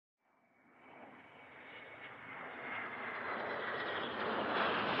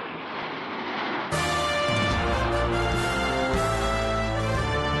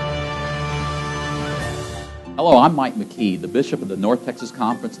Hello, I'm Mike McKee, the Bishop of the North Texas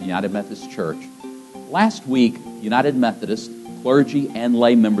Conference of the United Methodist Church. Last week, United Methodist, clergy, and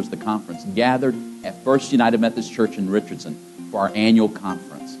lay members of the conference gathered at First United Methodist Church in Richardson for our annual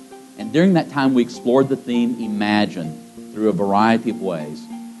conference. And during that time, we explored the theme, Imagine, through a variety of ways.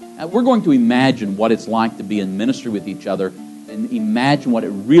 We're going to imagine what it's like to be in ministry with each other and imagine what it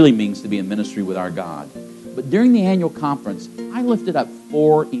really means to be in ministry with our God. But during the annual conference, I lifted up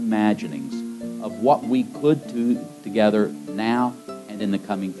 4 imaginings of what we could do together now and in the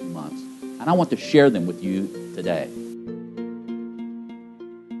coming few months. And I want to share them with you today.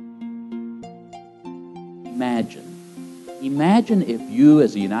 Imagine if you,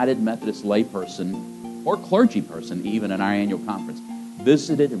 as a United Methodist layperson, or clergy person even in our annual conference,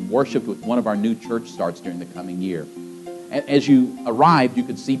 visited and worshiped with one of our new church starts during the coming year. As you arrived, you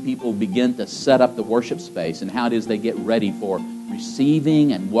could see people begin to set up the worship space and how it is they get ready for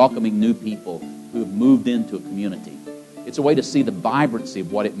receiving and welcoming new people who have moved into a community. It's a way to see the vibrancy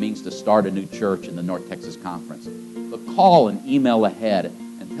of what it means to start a new church in the North Texas Conference. But call and email ahead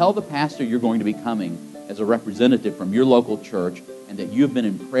and tell the pastor you're going to be coming as a representative from your local church and that you've been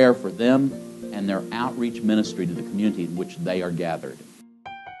in prayer for them and their outreach ministry to the community in which they are gathered.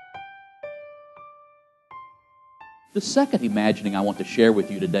 The second imagining I want to share with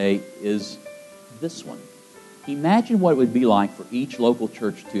you today is this one. Imagine what it would be like for each local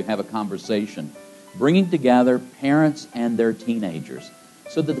church to have a conversation, bringing together parents and their teenagers,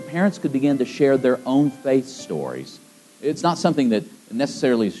 so that the parents could begin to share their own faith stories. It's not something that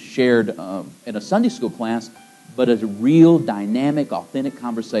necessarily is shared in a Sunday school class, but a real, dynamic, authentic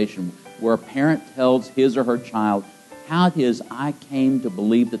conversation where a parent tells his or her child how it is I came to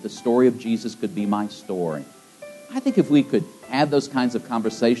believe that the story of Jesus could be my story. I think if we could have those kinds of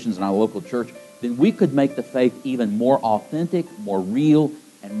conversations in our local church, then we could make the faith even more authentic, more real,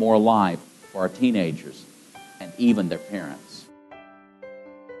 and more alive for our teenagers and even their parents.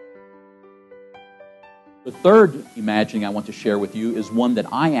 The third imagining I want to share with you is one that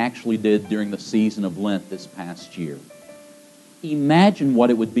I actually did during the season of Lent this past year. Imagine what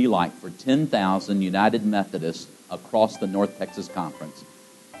it would be like for 10,000 United Methodists across the North Texas Conference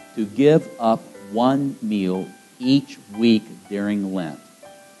to give up one meal each week during Lent.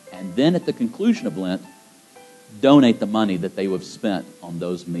 And then at the conclusion of Lent, donate the money that they would have spent on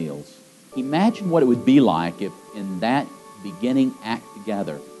those meals. Imagine what it would be like if in that beginning act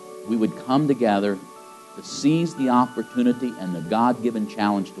together, we would come together to seize the opportunity and the God-given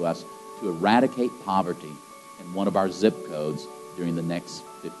challenge to us to eradicate poverty in one of our zip codes during the next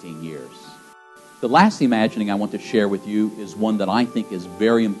 15 years. The last imagining I want to share with you is one that I think is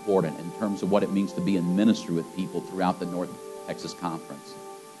very important in terms of what it means to be in ministry with people throughout the North Texas Conference.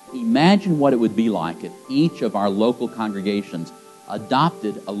 Imagine what it would be like if each of our local congregations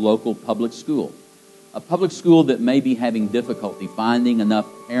adopted a local public school. A public school that may be having difficulty finding enough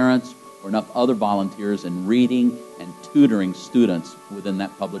parents or enough other volunteers in reading and tutoring students within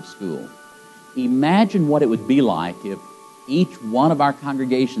that public school. Imagine what it would be like if each one of our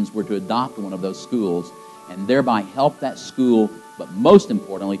congregations were to adopt one of those schools and thereby help that school, but most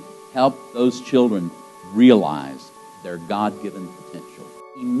importantly, help those children realize their God-given potential.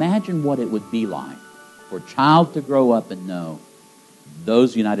 Imagine what it would be like for a child to grow up and know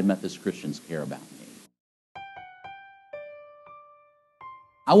those United Methodist Christians care about me.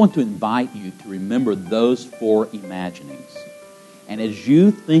 I want to invite you to remember those 4 imaginings. And as you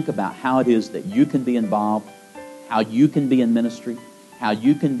think about how it is that you can be involved, how you can be in ministry, how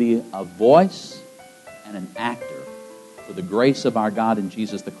you can be a voice and an actor for the grace of our God and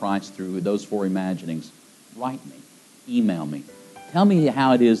Jesus the Christ through those 4 imaginings, write me, email me. Tell me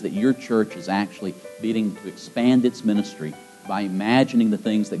how it is that your church is actually beginning to expand its ministry by imagining the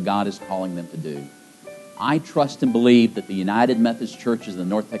things that God is calling them to do. I trust and believe that the United Methodist Churches in the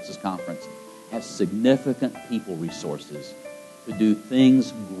North Texas Conference have significant people resources to do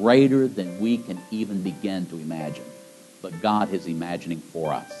things greater than we can even begin to imagine. But God is imagining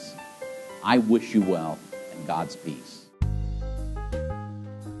for us. I wish you well and God's peace.